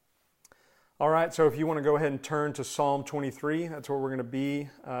All right, so if you want to go ahead and turn to Psalm 23, that's where we're going to be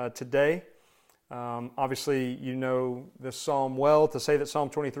today. Obviously, you know this psalm well. To say that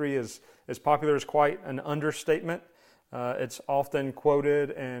Psalm 23 is popular is quite an understatement. It's often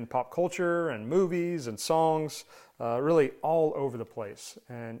quoted in pop culture and movies and songs, really all over the place.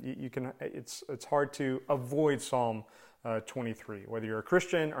 And it's hard to avoid Psalm 23. Whether you're a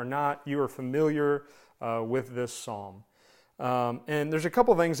Christian or not, you are familiar with this psalm. And there's a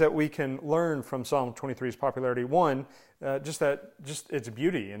couple things that we can learn from Psalm 23's popularity. One, just its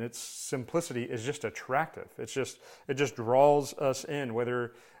beauty and its simplicity is just attractive. It just draws us in.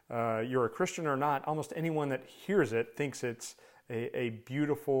 Whether you're a Christian or not, almost anyone that hears it thinks it's a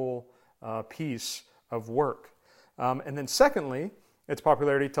beautiful piece of work. And then secondly, its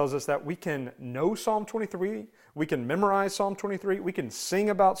popularity tells us that we can know Psalm 23, we can memorize Psalm 23, we can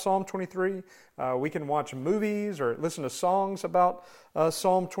sing about Psalm 23, we can watch movies or listen to songs about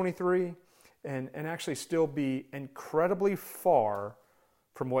Psalm 23, and actually still be incredibly far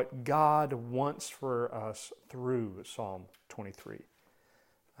from what God wants for us through Psalm 23.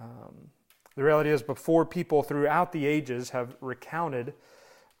 The reality is, before people throughout the ages have recounted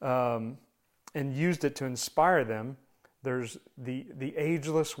and used it to inspire them, there's the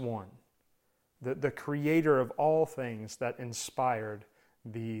ageless one, the creator of all things that inspired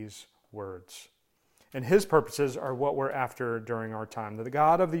these words. And his purposes are what we're after during our time. That the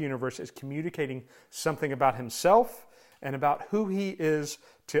God of the universe is communicating something about himself and about who he is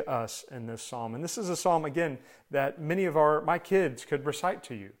to us in this psalm. And this is a psalm, again, that many of my kids could recite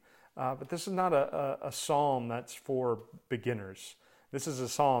to you. But this is not a psalm that's for beginners. This is a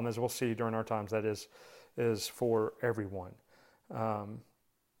psalm, as we'll see during our times, that is for everyone.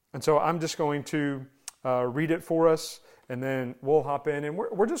 And so I'm just going to read it for us, and then we'll hop in. And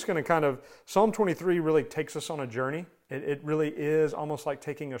we're just going to Psalm 23 really takes us on a journey. It really is almost like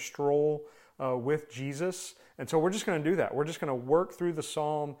taking a stroll with Jesus. And so we're just going to do that. We're just going to work through the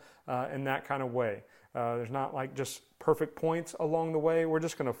psalm in that kind of way. There's not like just perfect points along the way. We're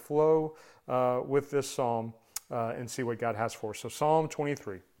just going to flow with this psalm and see what God has for us. So Psalm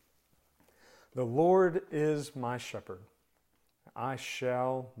 23. The Lord is my shepherd. I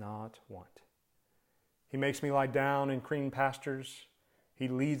shall not want. He makes me lie down in green pastures. He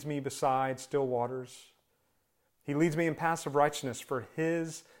leads me beside still waters. He leads me in paths of righteousness for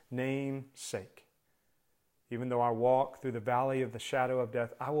his name's sake. Even though I walk through the valley of the shadow of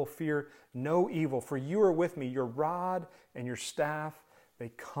death, I will fear no evil, for you are with me. Your rod and your staff, they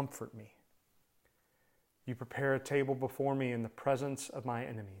comfort me. You prepare a table before me in the presence of my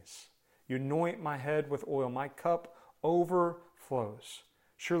enemies. You anoint my head with oil. My cup overflows.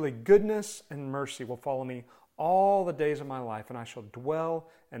 Surely goodness and mercy will follow me all the days of my life, and I shall dwell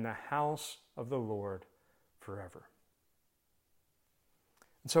in the house of the Lord forever.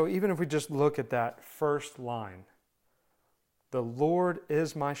 And so even if we just look at that first line, the Lord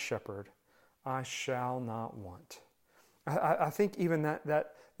is my shepherd, I shall not want. I think even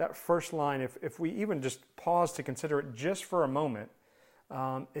that first line, if we even just pause to consider it just for a moment,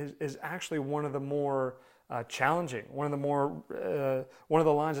 is actually one of the more challenging, one of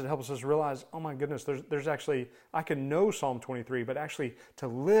the lines that helps us realize, oh my goodness, there's actually, I can know Psalm 23, but actually to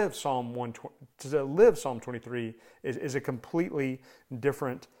live Psalm 23 is a completely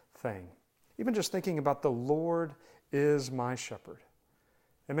different thing. Even just thinking about the Lord is my shepherd.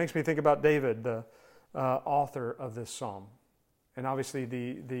 It makes me think about David, the author of this psalm. And obviously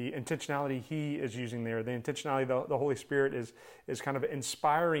the intentionality he is using there, the intentionality the Holy Spirit is kind of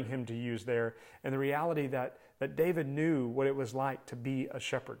inspiring him to use there, and the reality that David knew what it was like to be a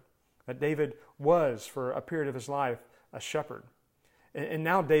shepherd. That David was, for a period of his life, a shepherd. And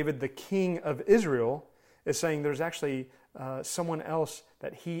now David, the king of Israel, is saying there's actually someone else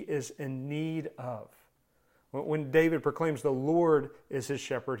that he is in need of. When David proclaims the Lord is his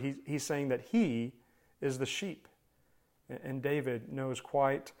shepherd, he's saying that he is the sheep. And David knows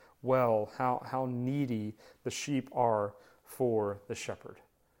quite well how needy the sheep are for the shepherd,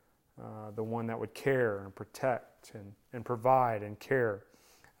 the one that would care and protect and provide and care.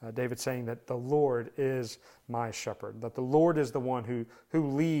 David's saying that the Lord is my shepherd, that the Lord is the one who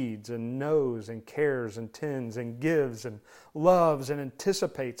leads and knows and cares and tends and gives and loves and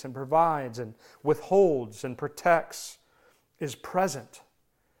anticipates and provides and withholds and protects, is present,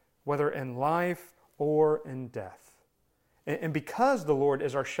 whether in life or in death. And because the Lord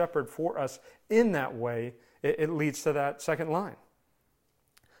is our shepherd for us in that way, it leads to that second line,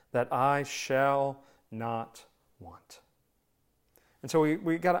 that I shall not want. And so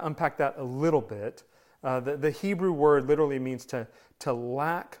we got to unpack that a little bit. The Hebrew word literally means to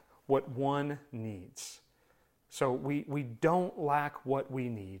lack what one needs. So we don't lack what we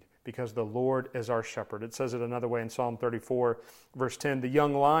need because the Lord is our shepherd. It says it another way in Psalm 34, verse 10, the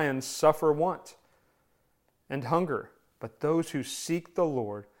young lions suffer want and hunger, but those who seek the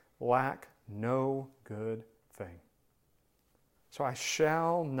Lord lack no good thing. So I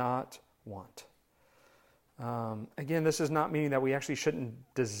shall not want. Again, this is not meaning that we actually shouldn't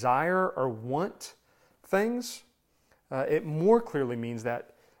desire or want things. It more clearly means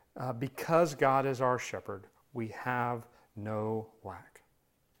that because God is our shepherd, we have no lack.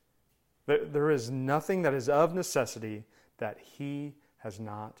 There is nothing that is of necessity that He has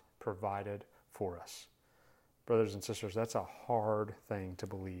not provided for us. Brothers and sisters, that's a hard thing to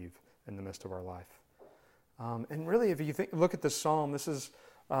believe in the midst of our life. And really, if you look at this psalm, this is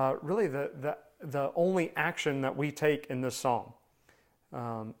really the only action that we take in this psalm.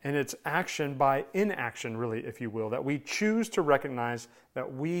 And it's action by inaction, really, if you will, that we choose to recognize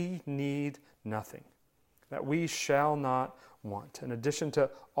that we need nothing, that we shall not want. In addition to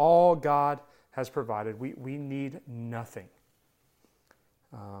all God has provided, we need nothing.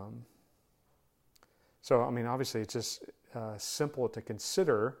 So, obviously, it's just simple to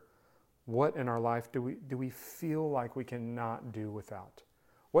consider what in our life do we feel like we cannot do without?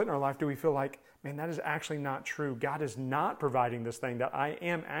 What in our life do we feel like, man, that is actually not true. God is not providing this thing that I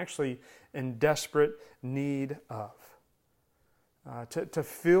am actually in desperate need of. To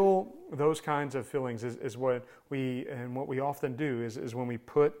feel those kinds of feelings is what we often do is when we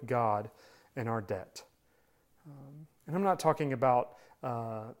put God in our debt. And I'm not talking about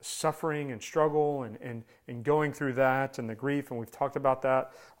suffering and struggle and going through that and the grief, and we've talked about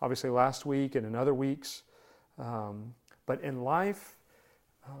that obviously last week and in other weeks. But in life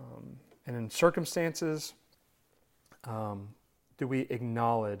and in circumstances, do we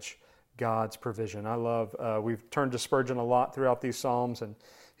acknowledge God's provision? I love, we've turned to Spurgeon a lot throughout these Psalms, and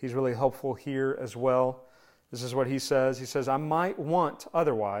he's really helpful here as well. This is what he says. He says, I might want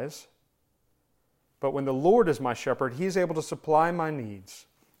otherwise, but when the Lord is my shepherd, He is able to supply my needs.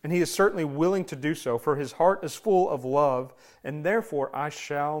 And He is certainly willing to do so, for His heart is full of love, and therefore I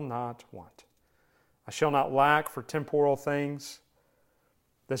shall not want. I shall not lack for temporal things.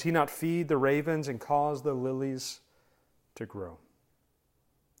 Does He not feed the ravens and cause the lilies to grow?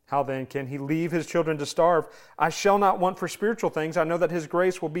 How then can He leave His children to starve? I shall not want for spiritual things. I know that His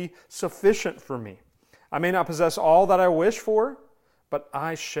grace will be sufficient for me. I may not possess all that I wish for, but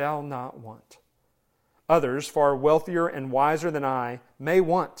I shall not want. Others, far wealthier and wiser than I, may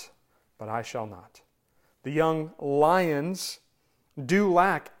want, but I shall not. The young lions do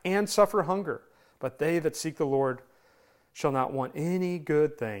lack and suffer hunger, but they that seek the Lord shall not want any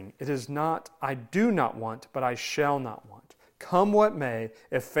good thing. It is not, I do not want, but I shall not want. Come what may,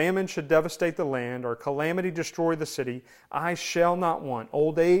 if famine should devastate the land or calamity destroy the city, I shall not want.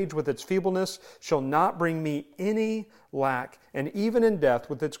 Old age with its feebleness shall not bring me any lack, and even in death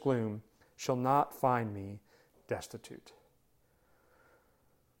with its gloom shall not find me destitute.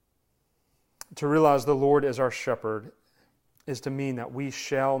 To realize the Lord is our shepherd is to mean that we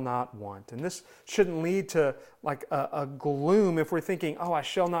shall not want. And this shouldn't lead to like a gloom if we're thinking, oh, I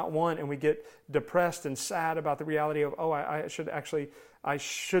shall not want, and we get depressed and sad about the reality of, oh, I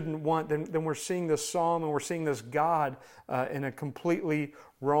shouldn't want. Then we're seeing this psalm and we're seeing this God in a completely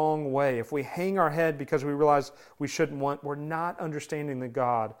wrong way. If we hang our head because we realize we shouldn't want, we're not understanding the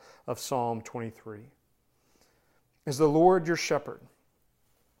God of Psalm 23. Is the Lord your shepherd?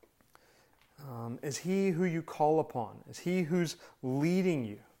 Is He who you call upon? Is He who's leading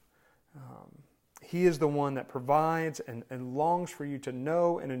you? He is the one that provides and longs for you to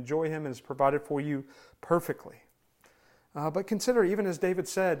know and enjoy Him and has provided for you perfectly. But consider, even as David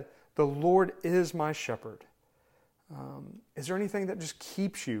said, the Lord is my shepherd. Is there anything that just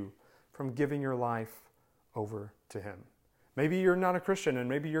keeps you from giving your life over to Him? Maybe you're not a Christian and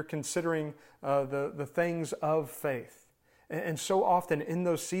maybe you're considering the things of faith. And so often in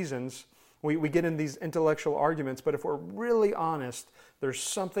those seasons, we get in these intellectual arguments, but if we're really honest, there's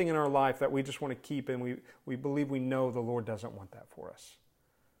something in our life that we just want to keep, and we believe we know the Lord doesn't want that for us.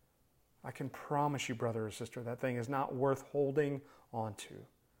 I can promise you, brother or sister, that thing is not worth holding on to.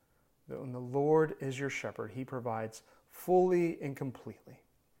 When the Lord is your shepherd, He provides fully and completely.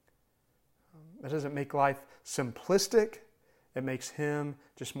 That doesn't make life simplistic. It makes Him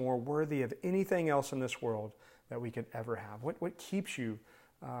just more worthy of anything else in this world that we could ever have. What keeps you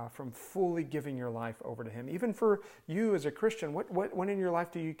from fully giving your life over to Him? Even for you as a Christian, what in your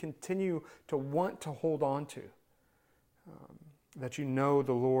life do you continue to want to hold on to? That you know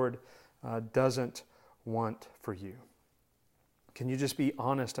the Lord doesn't want for you. Can you just be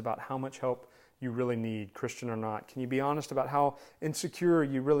honest about how much help you really need, Christian or not? Can you be honest about how insecure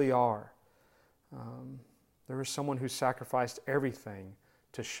you really are? There is someone who sacrificed everything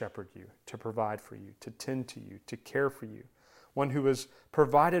to shepherd you, to provide for you, to tend to you, to care for you. One who was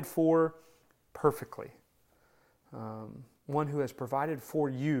provided for perfectly. One who has provided for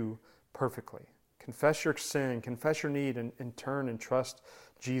you perfectly. Confess your sin, confess your need, and turn and trust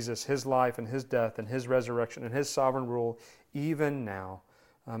Jesus, His life and His death and His resurrection and His sovereign rule even now.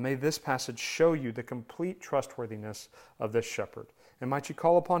 May this passage show you the complete trustworthiness of this shepherd. And might you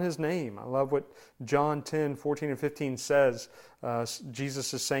call upon His name? I love what John 10, 14 and 15 says.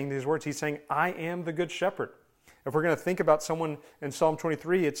 Jesus is saying these words. He's saying, I am the good shepherd. If we're going to think about someone in Psalm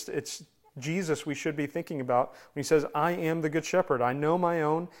 23, it's Jesus we should be thinking about when He says, I am the good shepherd. I know my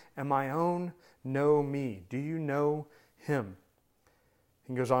own, and my own know me. Do you know Him?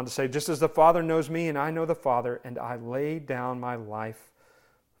 He goes on to say, just as the Father knows me, and I know the Father, and I lay down my life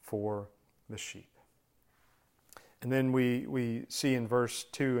for the sheep. And then we see in verse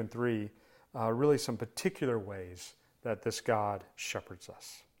 2 and 3 really some particular ways that this God shepherds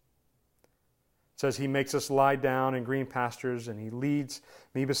us. It says, He makes us lie down in green pastures, and He leads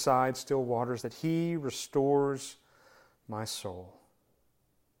me beside still waters, that He restores my soul.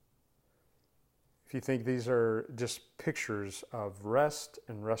 If you think these are just pictures of rest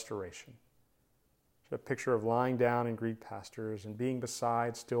and restoration, a picture of lying down in green pastures and being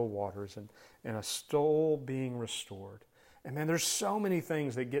beside still waters and a soul being restored. And man, there's so many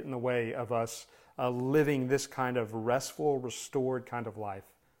things that get in the way of us living this kind of restful, restored kind of life.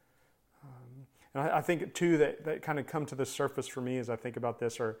 And I think, too, that kind of come to the surface for me as I think about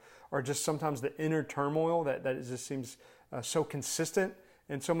this are just sometimes the inner turmoil that just seems so consistent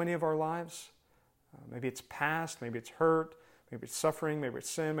in so many of our lives. Maybe it's past, maybe it's hurt, maybe it's suffering, maybe it's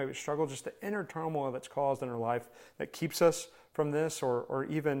sin, maybe it's struggle, just the inner turmoil that's caused in our life that keeps us from this, or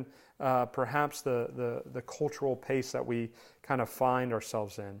even perhaps the cultural pace that we kind of find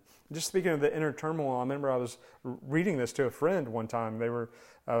ourselves in. Just speaking of the inner turmoil, I remember I was reading this to a friend one time. They were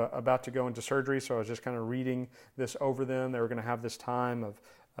about to go into surgery, so I was just kind of reading this over them. They were going to have this time of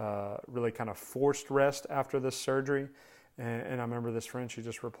really kind of forced rest after this surgery. And I remember this friend, she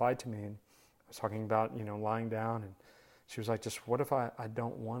just replied to me, and I was talking about, lying down, and she was like, just what if I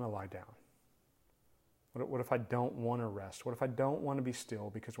don't want to lie down? What if I don't want to rest? What if I don't want to be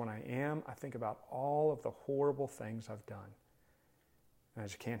still? Because when I am, I think about all of the horrible things I've done. And I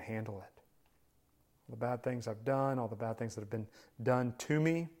just can't handle it. All the bad things I've done, all the bad things that have been done to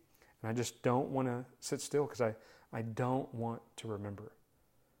me. And I just don't want to sit still because I don't want to remember.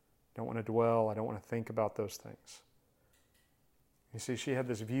 I don't want to dwell. I don't want to think about those things. You see, she had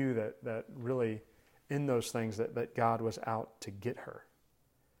this view that really in those things that God was out to get her.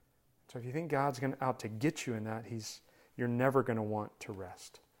 So if you think God's out to get you in that, you're never going to want to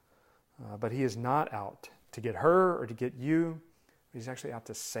rest. But He is not out to get her or to get you. He's actually out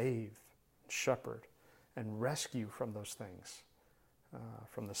to save, shepherd, and rescue from those things.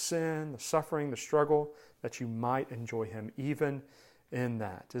 From the sin, the suffering, the struggle, that you might enjoy Him even in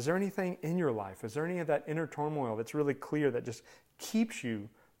that. Is there anything in your life? Is there any of that inner turmoil that's really clear that just keeps you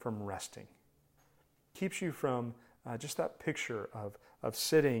from resting? Keeps you from just that picture of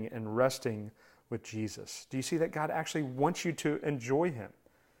sitting and resting with Jesus? Do you see that God actually wants you to enjoy Him?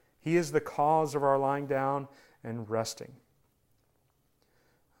 He is the cause of our lying down and resting.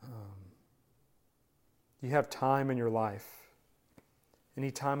 You have time in your life,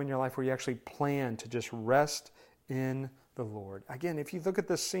 any time in your life where you actually plan to just rest in the Lord. Again, if you look at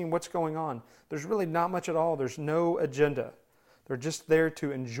this scene, what's going on? There's really not much at all. There's no agenda. They're just there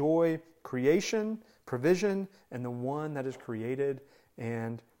to enjoy creation, provision, and the one that is created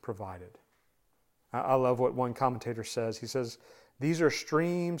and provided. I love what one commentator says. He says, these are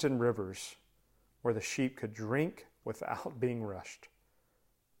streams and rivers where the sheep could drink without being rushed.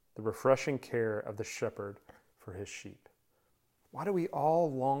 The refreshing care of the shepherd for his sheep. Why do we all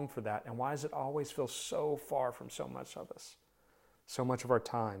long for that? And why does it always feel so far from so much of us? So much of our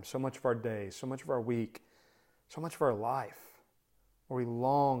time, so much of our day, so much of our week, so much of our life, where we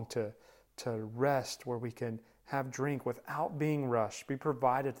long to rest, where we can have drink without being rushed, be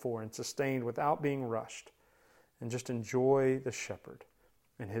provided for and sustained without being rushed, and just enjoy the shepherd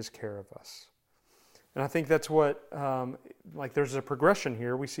and his care of us. And I think that's what, there's a progression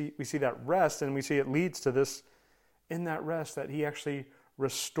here. We see that rest, and we see it leads to this, in that rest, that he actually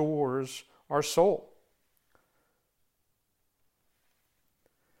restores our soul.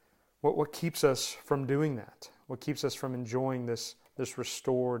 What keeps us from doing that? What keeps us from enjoying this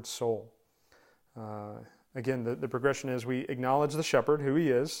restored soul? Again, the progression is we acknowledge the shepherd, who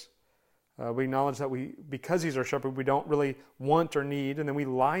he is. We acknowledge that because he's our shepherd, we don't really want or need, and then we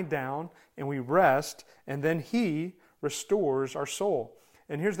lie down and we rest, and then he restores our soul.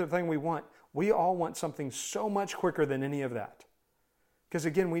 And here's the thing we want. We all want something so much quicker than any of that. Because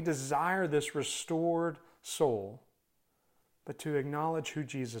again, we desire this restored soul, but to acknowledge who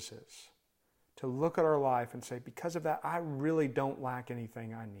Jesus is, to look at our life and say, because of that, I really don't lack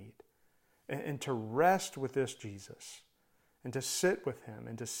anything I need. And to rest with this Jesus, and to sit with him,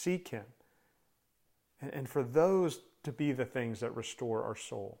 and to seek him. And for those to be the things that restore our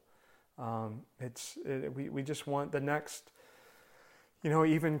soul. We just want the next,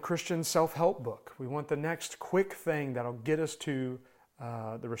 even Christian self-help book. We want the next quick thing that'll get us to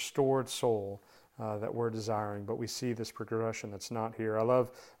the restored soul that we're desiring. But we see this progression that's not here. I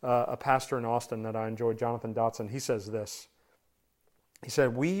love a pastor in Austin that I enjoy, Jonathan Dotson. He says this. He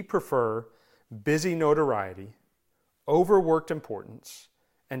said, "We prefer busy notoriety, overworked importance,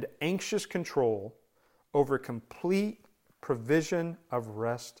 and anxious control over complete provision of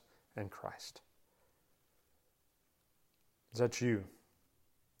rest in Christ." Is that you?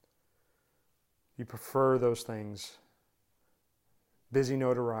 You prefer those things, busy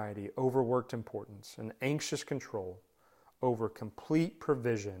notoriety, overworked importance, and anxious control over complete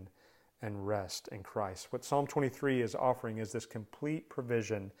provision and rest in Christ. What Psalm 23 is offering is this complete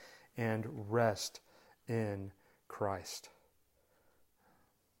provision and rest in Christ.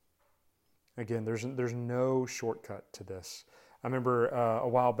 Again, there's no shortcut to this. I remember a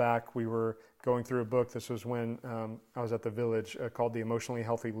while back we were going through a book. This was when I was at the Village, called The Emotionally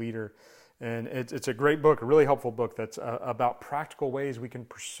Healthy Leader. And it's a great book, a really helpful book that's about practical ways we can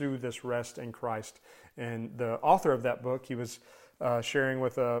pursue this rest in Christ. And the author of that book, he was sharing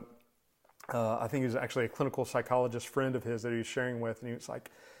with I think he was actually a clinical psychologist friend of his that he was sharing with. And he was like,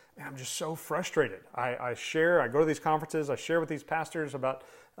 "Man, I'm just so frustrated. I go to these conferences, I share with these pastors about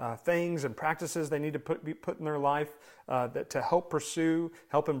things and practices they need to be put in their life to help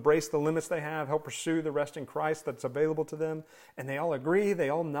embrace the limits they have, help pursue the rest in Christ that's available to them. And they all agree, they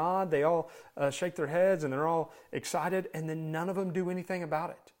all nod, they all shake their heads, and they're all excited, and then none of them do anything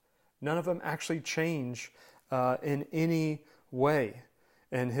about it. None of them actually change in any way."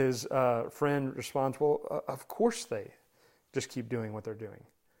 And his friend responds, "Well, of course they just keep doing what they're doing."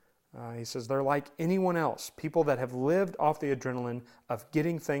 He says, "They're like anyone else, people that have lived off the adrenaline of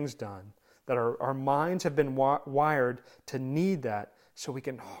getting things done, that our minds have been wired to need that, so we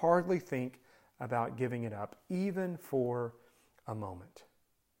can hardly think about giving it up, even for a moment."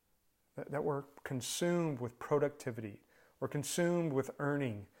 That we're consumed with productivity. We're consumed with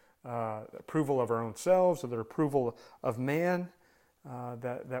earning approval of our own selves, or the approval of man,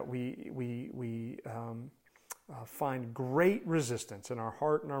 that we find great resistance in our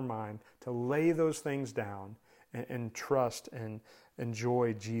heart and our mind to lay those things down and trust and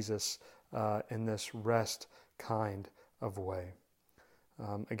enjoy Jesus in this rest kind of way.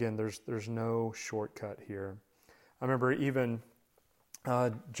 Again, there's no shortcut here. I remember even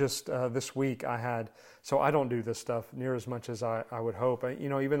just this week I don't do this stuff near as much as I would hope.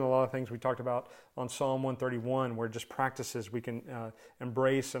 Even a lot of things we talked about on Psalm 131, where just practices we can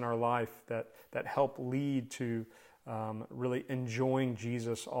embrace in our life that help lead to really enjoying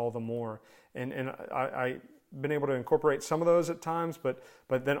Jesus all the more. And I've been able to incorporate some of those at times, but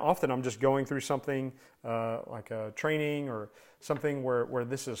then often I'm just going through something like a training or something where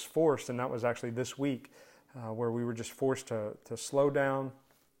this is forced, and that was actually this week. Where we were just forced to slow down,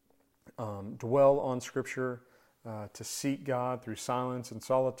 dwell on Scripture, to seek God through silence and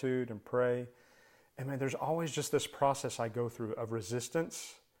solitude and pray. And man, there's always just this process I go through of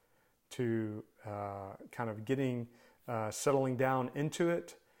resistance to kind of settling down into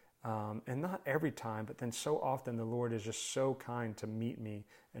it. And not every time, but then so often the Lord is just so kind to meet me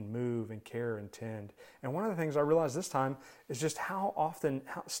and move and care and tend. And one of the things I realized this time is just how often,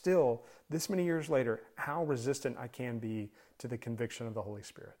 still, this many years later, how resistant I can be to the conviction of the Holy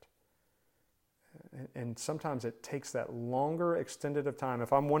Spirit. And sometimes it takes that longer extended of time.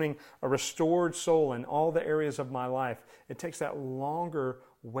 If I'm wanting a restored soul in all the areas of my life, it takes that longer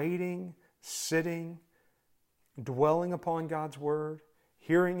waiting, sitting, dwelling upon God's Word,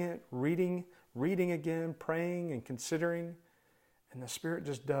 hearing it, reading again, praying and considering. And the Spirit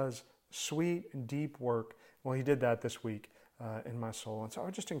just does sweet and deep work. Well, He did that this week in my soul. And so I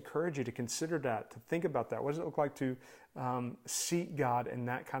would just encourage you to consider that, to think about that. What does it look like to seek God in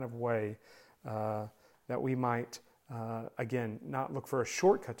that kind of way, that we might, again, not look for a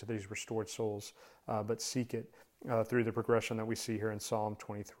shortcut to these restored souls, but seek it through the progression that we see here in Psalm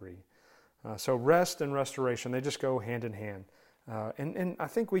 23. So rest and restoration, they just go hand in hand. And I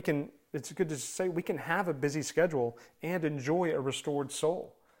think it's good to say we can have a busy schedule and enjoy a restored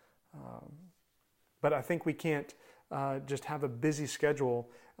soul. But I think we can't just have a busy schedule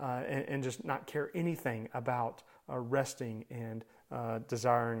and just not care anything about resting and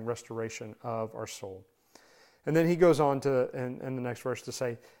desiring restoration of our soul. And then he goes on to, in the next verse, to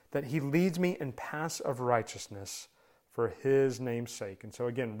say that he leads me in paths of righteousness for his name's sake. And so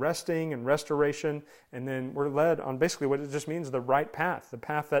again, resting and restoration, and then we're led on basically what it just means, the right path, the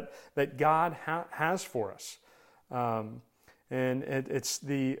path that God has for us. And it's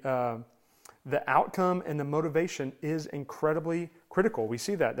the outcome and the motivation is incredibly critical. We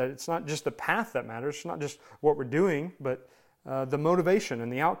see that it's not just the path that matters, it's not just what we're doing, but the motivation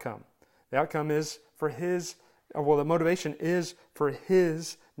and the outcome. The outcome is for the motivation is for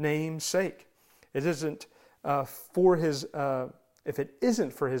his name's sake. It isn't for his, if it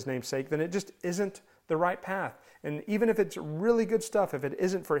isn't for his name's sake, then it just isn't the right path. And even if it's really good stuff, if it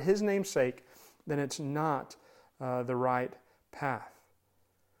isn't for his name's sake, then it's not the right path.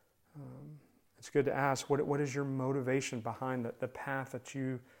 It's good to ask, what is your motivation behind the path that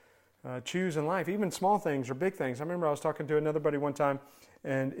you choose in life, even small things or big things. I remember I was talking to another buddy one time,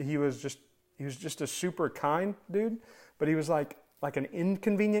 and he was just a super kind dude, but he was like an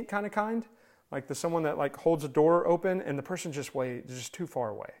inconvenient kind of kind, like someone that like holds a door open and the person just too far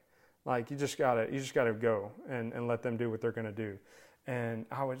away. Like you just gotta go and let them do what they're gonna do. And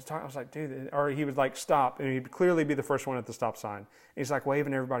I was like, dude, or he would like stop, and he'd clearly be the first one at the stop sign. And he's like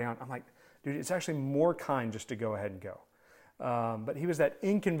waving everybody on. I'm like, dude, it's actually more kind just to go ahead and go. But he was that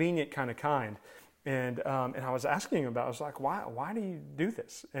inconvenient kind of kind. And I was asking him about it. I was like, why do you do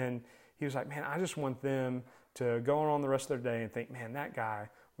this? And he was like, man, I just want them to go on the rest of their day and think, man, that guy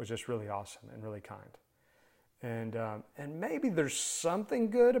was just really awesome and really kind. And maybe there's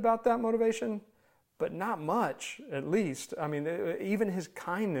something good about that motivation, but not much, at least. I mean, even his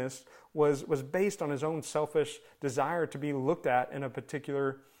kindness was based on his own selfish desire to be looked at in a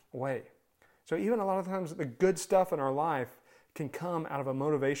particular way. So even a lot of times the good stuff in our life can come out of a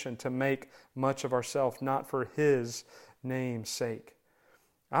motivation to make much of ourselves, not for his name's sake.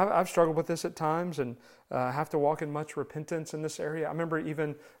 I've struggled with this at times and have to walk in much repentance in this area. I remember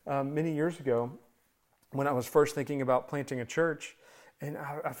even many years ago when I was first thinking about planting a church, and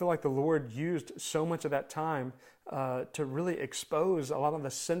I feel like the Lord used so much of that time to really expose a lot of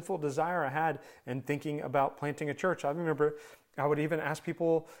the sinful desire I had in thinking about planting a church. I remember I would even ask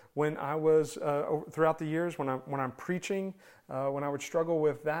people when I was, throughout the years, when I'm preaching, when I would struggle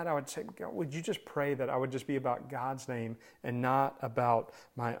with that, I would say, God, would you just pray that I would just be about God's name and not about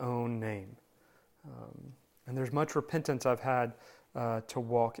my own name? And there's much repentance I've had to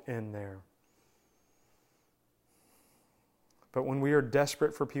walk in there. But when we are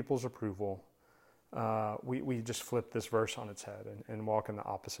desperate for people's approval, we just flip this verse on its head and walk in the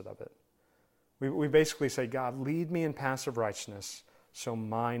opposite of it. We basically say, God, lead me in paths of righteousness so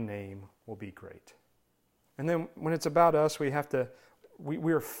my name will be great. And then when it's about us, we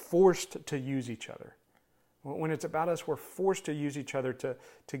are forced to use each other. When it's about us, we're forced to use each other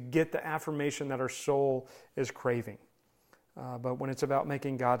to get the affirmation that our soul is craving. But when it's about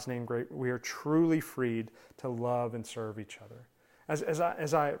making God's name great, we are truly freed to love and serve each other.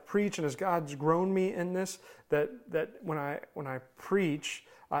 As I preach and as God's grown me in this, that when I preach,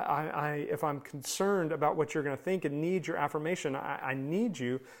 if I'm concerned about what you're going to think and need your affirmation, I need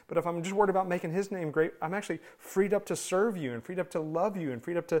you. But if I'm just worried about making his name great, I'm actually freed up to serve you and freed up to love you and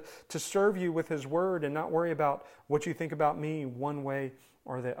freed up to serve you with his word and not worry about what you think about me one way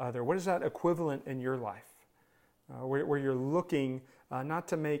or the other. What is that equivalent in your life? Where you're looking not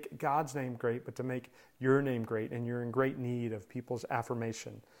to make God's name great, but to make your name great, and you're in great need of people's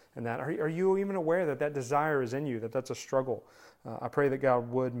affirmation. And that are you even aware that desire is in you, that's a struggle? I pray that God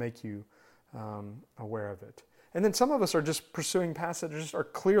would make you aware of it. And then some of us are just pursuing paths that just are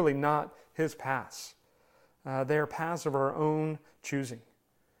clearly not his paths. They are paths of our own choosing.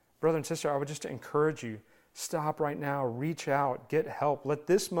 Brother and sister, I would just encourage you, stop right now, reach out, get help. Let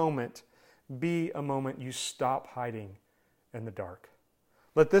this moment be a moment you stop hiding in the dark.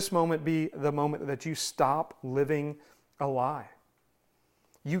 Let this moment be the moment that you stop living a lie.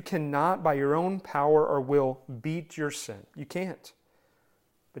 You cannot, by your own power or will, beat your sin. You can't.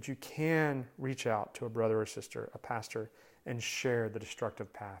 But you can reach out to a brother or sister, a pastor, and share the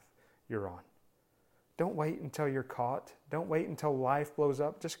destructive path you're on. Don't wait until you're caught. Don't wait until life blows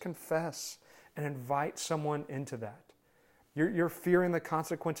up. Just confess and invite someone into that. You're fearing the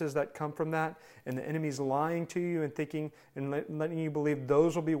consequences that come from that, and the enemy's lying to you and thinking and letting you believe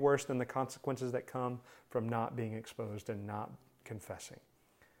those will be worse than the consequences that come from not being exposed and not confessing.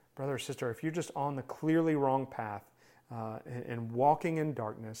 Brother or sister, if you're just on the clearly wrong path and walking in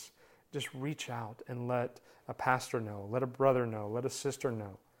darkness, just reach out and let a pastor know, let a brother know, let a sister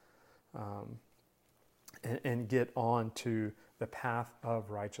know, and get on to the path of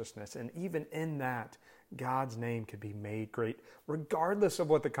righteousness. And even in that, God's name could be made great, regardless of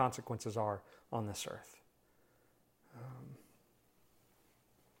what the consequences are on this earth.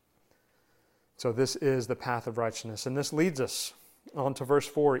 So this is the path of righteousness. And this leads us on to verse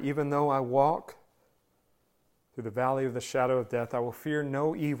 4. Even though I walk through the valley of the shadow of death, I will fear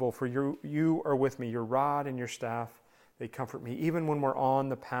no evil, for you are with me. Your rod and your staff, they comfort me. Even when we're on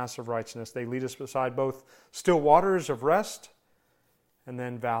the paths of righteousness, they lead us beside both still waters of rest and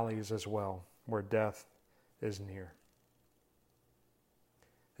then valleys as well, where death is near.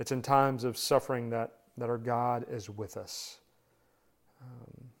 It's in times of suffering that our God is with us.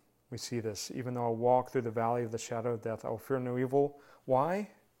 We see this. Even though I walk through the valley of the shadow of death, I will fear no evil. Why?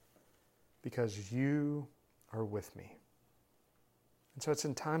 Because you are with me. And so it's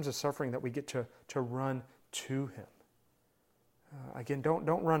in times of suffering that we get to run to Him. Again,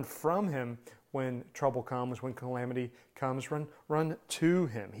 don't run from Him when trouble comes, when calamity comes. Run to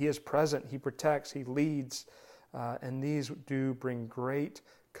Him. He is present. He protects. He leads. And these do bring great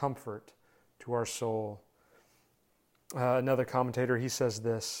comfort to our soul. Another commentator, he says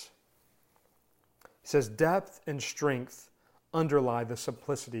this. He says, depth and strength underlie the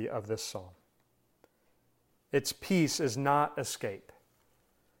simplicity of this psalm. Its peace is not escape,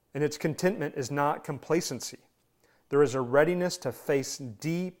 and its contentment is not complacency. There is a readiness to face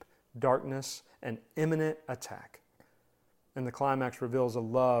deep darkness and imminent attack. And the climax reveals a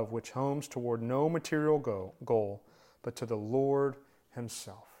love which homes toward no material goal, but to the Lord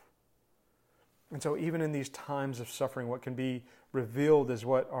Himself. And so even in these times of suffering, what can be revealed is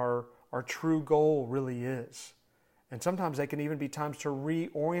what our true goal really is. And sometimes they can even be times to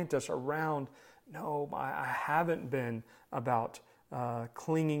reorient us around, no, I haven't been about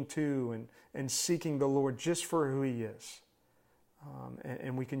clinging to and seeking the Lord just for who He is.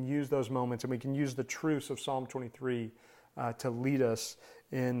 And we can use those moments, and we can use the truths of Psalm 23 to lead us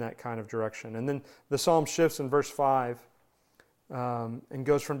in that kind of direction. And then the psalm shifts in verse 5 and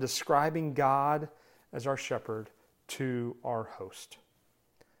goes from describing God as our shepherd to our host.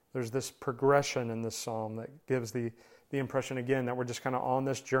 There's this progression in this psalm that gives the impression, again, that we're just kind of on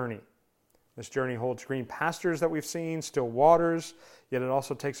this journey. This journey holds green pastures that we've seen, still waters, yet it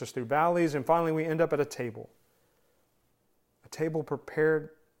also takes us through valleys, and finally we end up at a table. A table prepared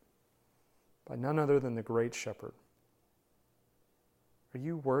by none other than the great shepherd. Are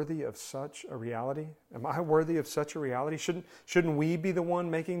you worthy of such a reality? Am I worthy of such a reality? Shouldn't we be the one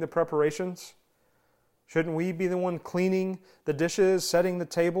making the preparations? Shouldn't we be the one cleaning the dishes, setting the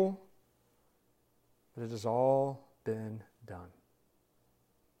table? But it has all been done.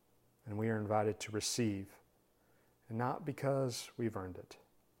 And we are invited to receive. And not because we've earned it.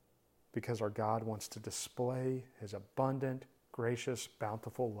 Because our God wants to display His abundant, gracious,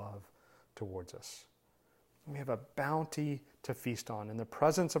 bountiful love towards us. We have a bounty to feast on. In the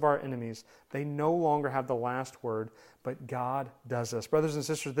presence of our enemies, they no longer have the last word, but God does this. Brothers and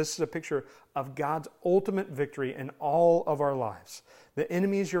sisters, this is a picture of God's ultimate victory in all of our lives. The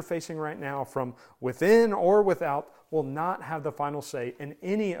enemies you're facing right now, from within or without, will not have the final say in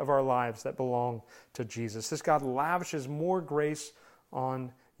any of our lives that belong to Jesus. This God lavishes more grace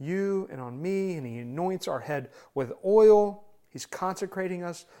on you and on me, and He anoints our head with oil. He's consecrating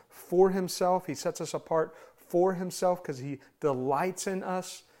us for Himself. He sets us apart for Himself because He delights in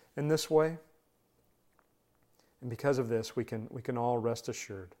us in this way. And because of this, we can all rest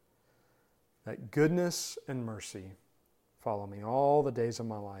assured that goodness and mercy follow me all the days of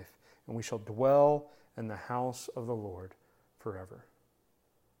my life, and we shall dwell in the house of the Lord forever.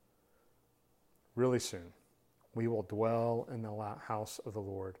 Really soon, we will dwell in the house of the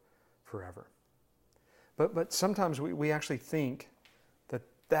Lord forever. But sometimes we actually think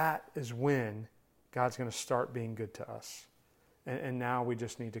that is when God's going to start being good to us. And now we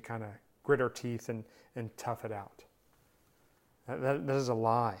just need to kind of grit our teeth and tough it out. That is a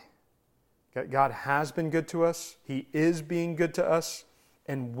lie. God has been good to us. He is being good to us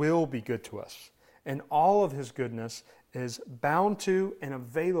and will be good to us. And all of His goodness is bound to and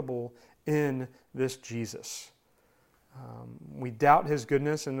available in this Jesus. We doubt His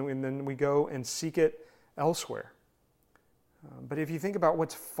goodness and then we go and seek it elsewhere. But if you think about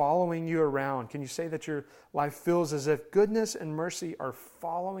what's following you around, can you say that your life feels as if goodness and mercy are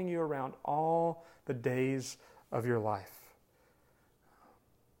following you around all the days of your life?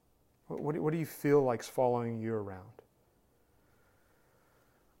 What do you feel like's following you around?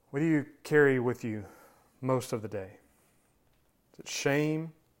 What do you carry with you most of the day? Is it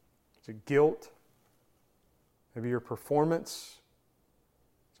shame? Is it guilt? Maybe your performance?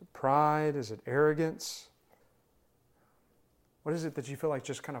 Is it pride? Is it arrogance? What is it that you feel like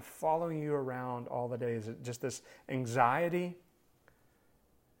just kind of following you around all the day? Is it just this anxiety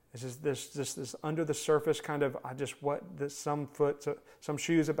It's just this under the surface kind of, some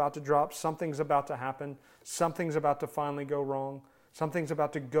shoe's about to drop, something's about to happen, something's about to finally go wrong, something's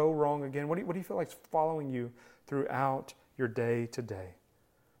about to go wrong again. What do you feel like is following you throughout your day to day?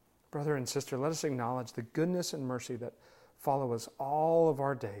 Brother and sister, let us acknowledge the goodness and mercy that follow us all of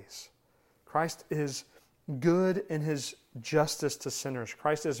our days. Christ is good in his justice to sinners.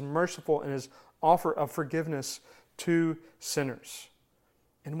 Christ is merciful in his offer of forgiveness to sinners.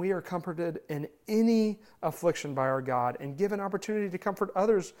 And we are comforted in any affliction by our God and given opportunity to comfort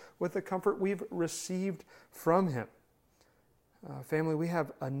others with the comfort we've received from him. Family, we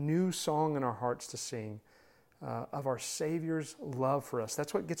have a new song in our hearts to sing of our Savior's love for us.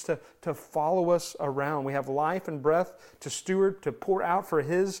 That's what gets to follow us around. We have life and breath to steward, to pour out for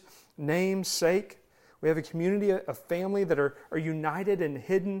his name's sake. We have a community, a family that are united and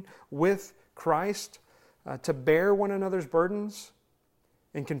hidden with Christ to bear one another's burdens.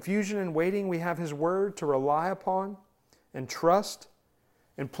 In confusion and waiting, we have his word to rely upon and trust.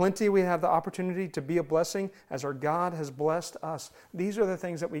 In plenty, we have the opportunity to be a blessing as our God has blessed us. These are the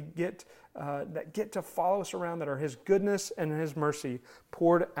things that we get to follow us around, that are his goodness and his mercy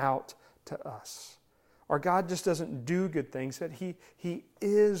poured out to us. Our God just doesn't do good things, that he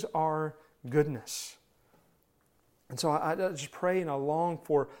is our goodness. And so I just pray and I long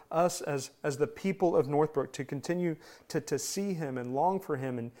for us as the people of Northbrook to continue to see him and long for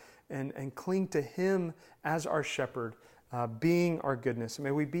him and cling to him as our shepherd, being our goodness. And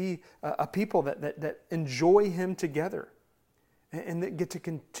may we be a people that enjoy him together and that get to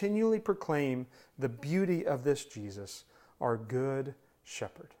continually proclaim the beauty of this Jesus, our good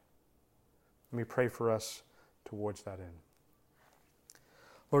shepherd. Let me pray for us towards that end.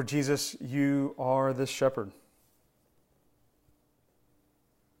 Lord Jesus, you are this shepherd.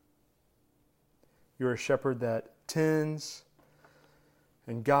 You're a shepherd that tends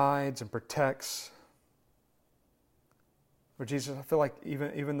and guides and protects. Lord Jesus, I feel like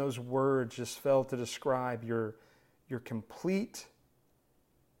even those words just fail to describe your complete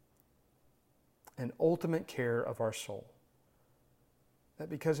and ultimate care of our soul. That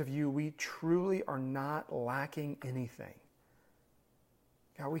because of you, we truly are not lacking anything.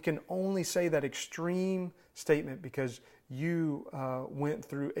 God, we can only say that extreme statement because you went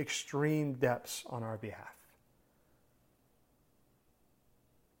through extreme depths on our behalf.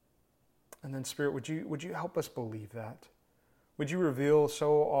 And then, Spirit, would you help us believe that? Would you reveal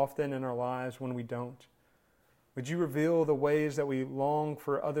so often in our lives when we don't? Would you reveal the ways that we long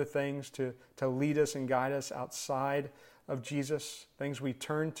for other things to lead us and guide us outside of Jesus, things we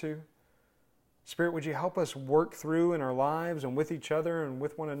turn to? Spirit, would you help us work through in our lives and with each other and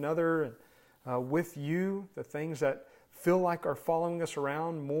with one another and with you, the things that feel like are following us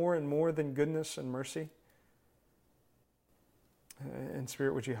around more and more than goodness and mercy? And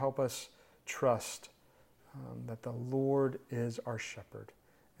Spirit, would you help us trust that the Lord is our shepherd,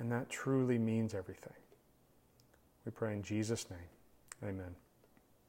 and that truly means everything. We pray in Jesus' name. Amen.